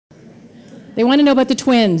They want to know about the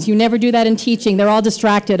twins. You never do that in teaching. They're all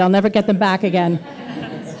distracted. I'll never get them back again.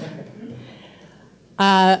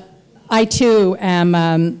 I too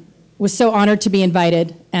was so honored to be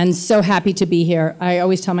invited and so happy to be here. I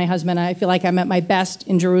always tell my husband I feel like I'm at my best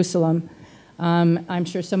in Jerusalem. I'm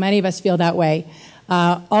sure so many of us feel that way.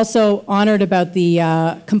 Also honored about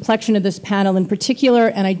the complexion of this panel in particular,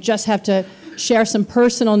 and I just have to share some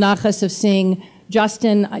personal nachas of seeing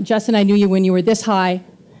Justin. Justin, I knew you when you were this high,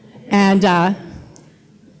 and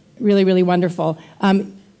really, really wonderful.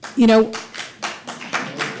 You know,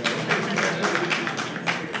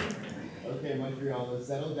 okay, Montreal,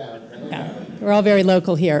 settle down. We're all very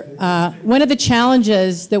local here. One of the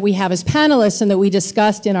challenges that we have as panelists and that we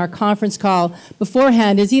discussed in our conference call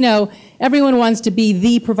beforehand is, you know, everyone wants to be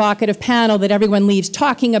the provocative panel that everyone leaves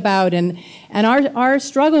talking about, and our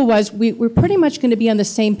struggle was we're pretty much going to be on the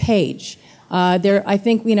same page. I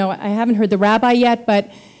think, you know, I haven't heard the rabbi yet,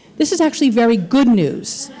 but this is actually very good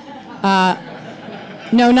news.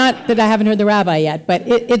 No, not that I haven't heard the rabbi yet, but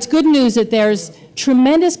it's good news that there's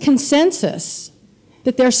tremendous consensus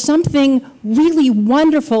that there's something really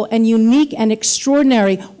wonderful and unique and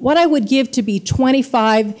extraordinary, what I would give to be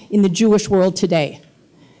 25 in the Jewish world today.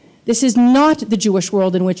 This is not the Jewish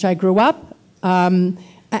world in which I grew up, and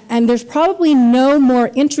there's probably no more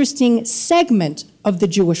interesting segment of the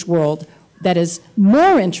Jewish world that is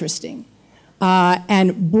more interesting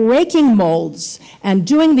and breaking molds and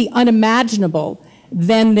doing the unimaginable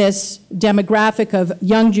than this demographic of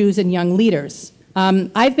young Jews and young leaders.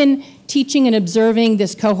 I've been teaching and observing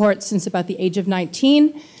this cohort since about the age of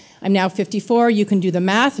 19. I'm now 54. You can do the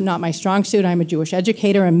math. Not my strong suit. I'm a Jewish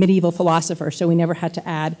educator and medieval philosopher, so we never had to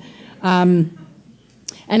add. And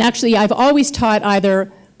actually, I've always taught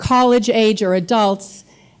either college age or adults.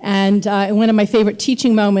 And in one of my favorite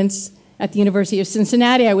teaching moments at the University of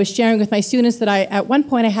Cincinnati, I was sharing with my students that at one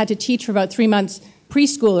point I had to teach for about 3 months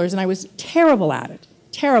preschoolers, and I was terrible at it.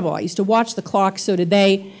 Terrible. I used to watch the clock, so did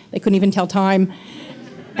they. They couldn't even tell time.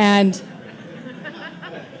 And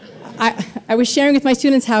I was sharing with my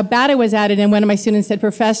students how bad I was at it, and one of my students said,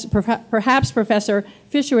 perhaps Professor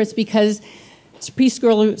Fisher, it's because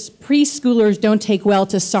preschoolers don't take well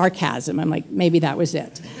to sarcasm. I'm like, maybe that was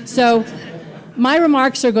it. So my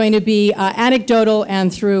remarks are going to be anecdotal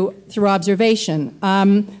and through observation.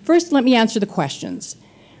 First, let me answer the questions.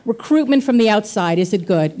 Recruitment from the outside, is it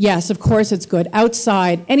good? Yes, of course it's good.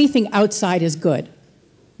 Outside, anything outside is good,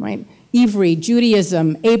 right? Ivri,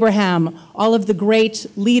 Judaism, Abraham, all of the great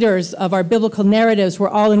leaders of our biblical narratives were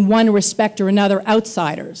all in one respect or another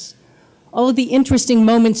outsiders. All of the interesting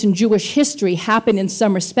moments in Jewish history happened in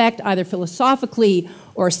some respect, either philosophically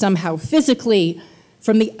or somehow physically,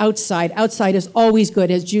 from the outside. Outside is always good.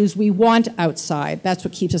 As Jews, we want outside. That's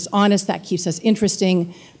what keeps us honest. That keeps us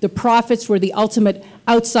interesting. The prophets were the ultimate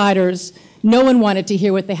outsiders. No one wanted to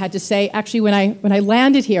hear what they had to say. Actually, when I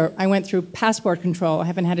landed here, I went through passport control. I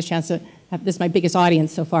haven't had a chance to have, this is my biggest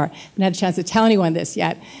audience so far. I haven't had a chance to tell anyone this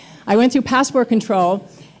yet. I went through passport control,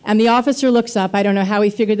 and the officer looks up. I don't know how he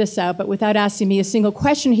figured this out, but without asking me a single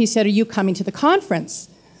question, he said, "Are you coming to the conference?"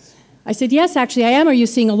 I said, "Yes, actually I am. Are you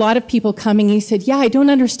seeing a lot of people coming?" He said, "Yeah, I don't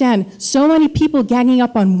understand. So many people ganging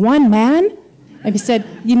up on one man?" I said,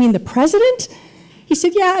 "You mean the president?" He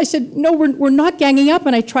said, "Yeah." I said, "No, we're not ganging up."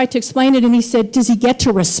 And I tried to explain it, and he said, "Does he get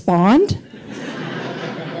to respond?"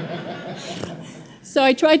 So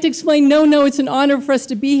I tried to explain, no, it's an honor for us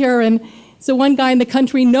to be here. And so one guy in the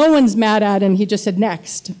country no one's mad at, and he just said,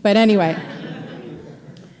 "Next." But anyway.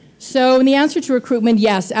 So in the answer to recruitment,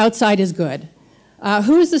 yes, outside is good.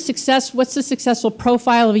 What's the successful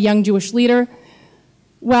profile of a young Jewish leader?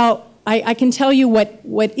 Well, I can tell you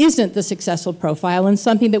what isn't the successful profile, and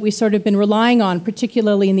something that we've sort of been relying on,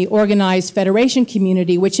 particularly in the organized federation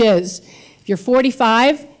community, which is, if you're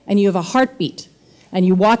 45 and you have a heartbeat, and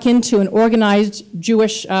you walk into an organized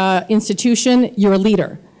Jewish institution, you're a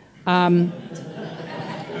leader. And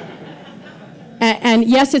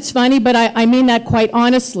yes, it's funny, but I mean that quite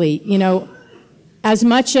honestly. You know, as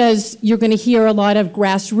much as you're going to hear a lot of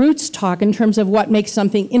grassroots talk in terms of what makes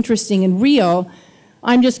something interesting and real,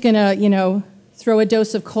 I'm just going to, you know, throw a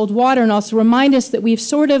dose of cold water and also remind us that we've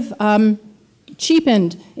sort of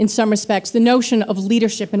cheapened, in some respects, the notion of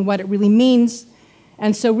leadership and what it really means.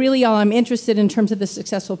 And so really all I'm interested in terms of the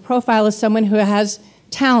successful profile is someone who has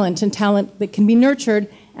talent, and talent that can be nurtured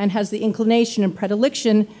and has the inclination and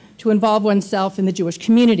predilection to involve oneself in the Jewish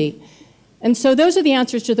community. And so those are the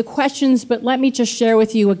answers to the questions, but let me just share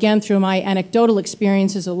with you again through my anecdotal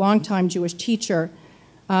experience as a longtime Jewish teacher,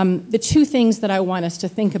 the two things that I want us to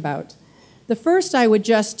think about. The first I would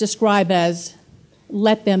just describe as,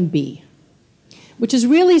 let them be. which is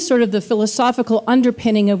really sort of the philosophical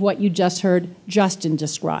underpinning of what you just heard Justin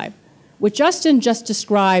describe. What Justin just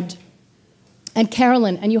described, and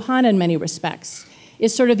Carolyn and Johanna in many respects,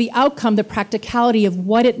 is sort of the outcome, the practicality of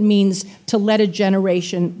what it means to let a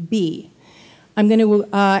generation be. I'm going to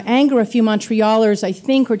anger a few Montrealers, I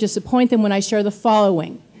think, or disappoint them when I share the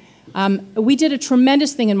following. We did a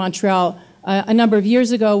tremendous thing in Montreal a number of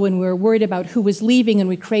years ago when we were worried about who was leaving, and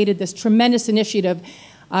we created this tremendous initiative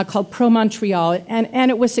called Pro Montreal, and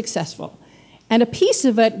it was successful. And a piece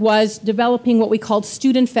of it was developing what we called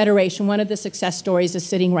Student Federation. One of the success stories is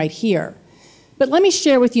sitting right here. But let me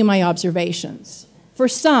share with you my observations. For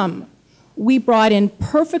some, we brought in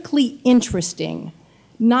perfectly interesting,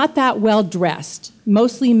 not that well-dressed,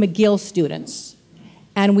 mostly McGill students,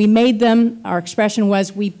 and we made them, our expression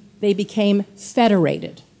was, they became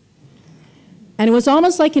federated. And it was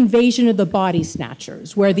almost like Invasion of the Body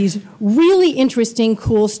Snatchers, where these really interesting,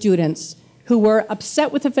 cool students who were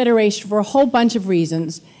upset with the Federation for a whole bunch of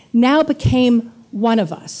reasons now became one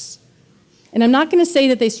of us. And I'm not going to say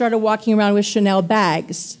that they started walking around with Chanel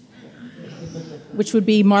bags, which would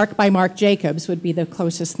be Mark by Marc Jacobs would be the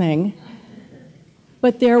closest thing.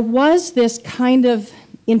 But there was this kind of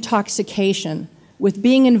intoxication with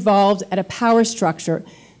being involved at a power structure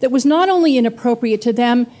that was not only inappropriate to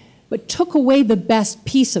them, but took away the best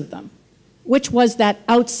piece of them, which was that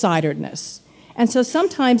outsiderness. And so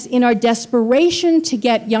sometimes in our desperation to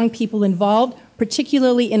get young people involved,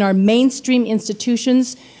 particularly in our mainstream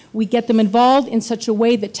institutions, we get them involved in such a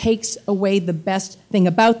way that takes away the best thing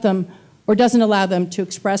about them or doesn't allow them to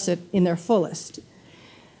express it in their fullest.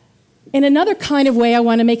 In another kind of way, I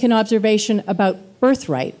want to make an observation about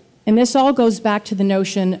birthright. And this all goes back to the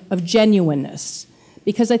notion of genuineness.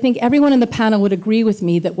 Because I think everyone in the panel would agree with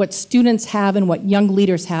me that what students have and what young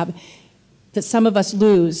leaders have, that some of us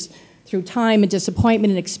lose through time and disappointment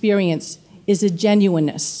and experience, is a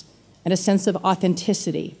genuineness and a sense of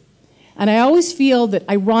authenticity. And I always feel that,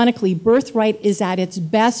 ironically, birthright is at its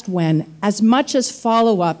best when, as much as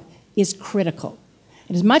follow-up is critical,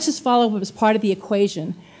 and as much as follow-up is part of the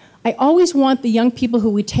equation, I always want the young people who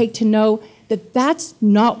we take to know that that's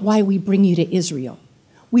not why we bring you to Israel.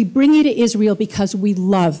 We bring you to Israel because we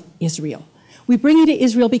love Israel. We bring you to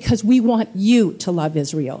Israel because we want you to love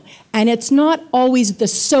Israel. And it's not always the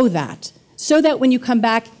so that when you come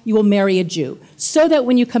back, you will marry a Jew, so that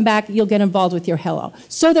when you come back, you'll get involved with your Hillel,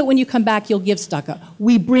 so that when you come back, you'll give tzedakah.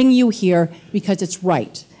 We bring you here because it's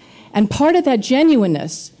right. And part of that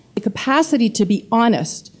genuineness, the capacity to be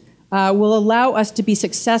honest, will allow us to be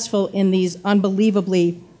successful in these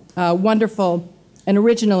unbelievably wonderful and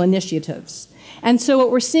original initiatives. And so what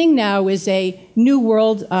we're seeing now is a new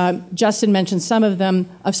world, Justin mentioned some of them,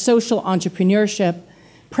 of social entrepreneurship,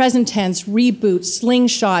 present tense, reboot,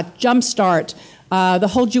 slingshot, jumpstart, the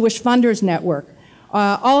whole Jewish Funders Network,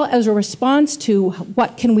 all as a response to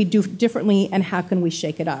what can we do differently and how can we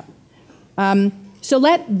shake it up. So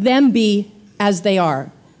let them be as they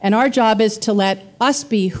are. And our job is to let us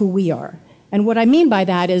be who we are. And what I mean by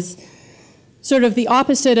that is sort of the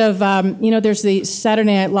opposite of, there's the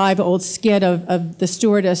Saturday Night Live old skit of the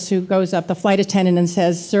stewardess who goes up, the flight attendant, and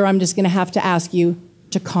says, "Sir, I'm just going to have to ask you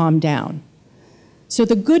to calm down." So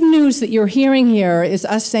the good news that you're hearing here is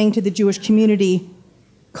us saying to the Jewish community,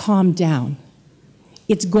 calm down.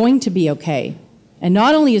 It's going to be okay. And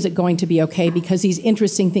not only is it going to be okay because these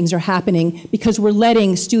interesting things are happening, because we're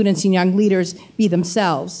letting students and young leaders be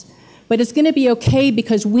themselves, but it's going to be okay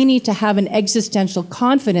because we need to have an existential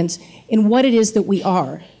confidence in what it is that we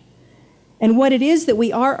are. And what it is that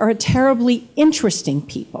we are a terribly interesting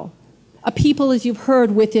people. A people, as you've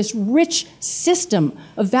heard, with this rich system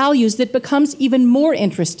of values that becomes even more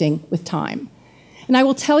interesting with time. And I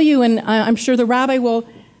will tell you, and I'm sure the rabbi will,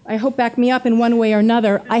 I hope, back me up in one way or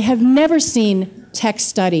another, I have never seen tech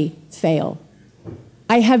study fail.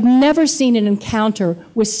 I have never seen an encounter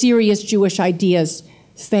with serious Jewish ideas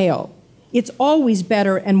fail. It's always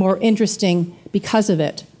better and more interesting because of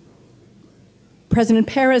it. President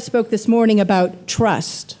Perez spoke this morning about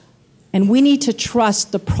trust. And we need to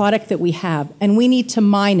trust the product that we have, and we need to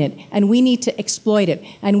mine it, and we need to exploit it,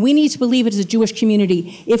 and we need to believe it as a Jewish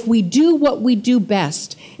community. If we do what we do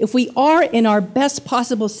best, if we are in our best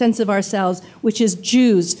possible sense of ourselves, which is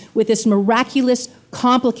Jews with this miraculous,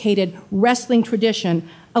 complicated, wrestling tradition,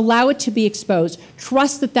 allow it to be exposed.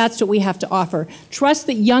 Trust that that's what we have to offer. Trust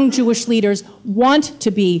that young Jewish leaders want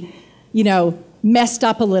to be, messed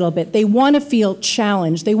up a little bit. They want to feel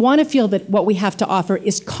challenged. They want to feel that what we have to offer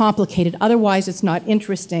is complicated. Otherwise, it's not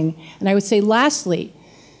interesting. And I would say, lastly,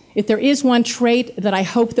 if there is one trait that I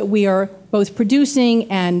hope that we are both producing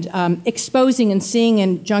and exposing and seeing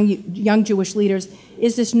in young Jewish leaders,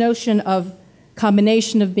 is this notion of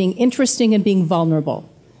combination of being interesting and being vulnerable.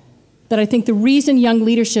 That I think the reason young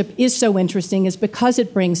leadership is so interesting is because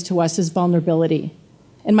it brings to us is vulnerability.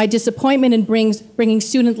 And my disappointment in bringing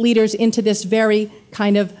student leaders into this very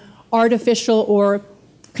kind of artificial or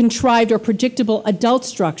contrived or predictable adult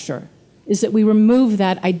structure is that we remove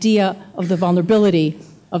that idea of the vulnerability,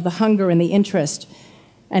 of the hunger and the interest.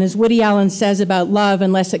 And as Woody Allen says about love,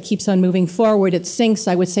 unless it keeps on moving forward, it sinks.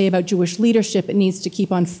 I would say about Jewish leadership, it needs to keep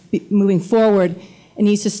on moving forward. It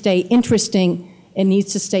needs to stay interesting. It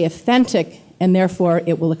needs to stay authentic, and therefore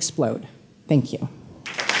it will explode. Thank you.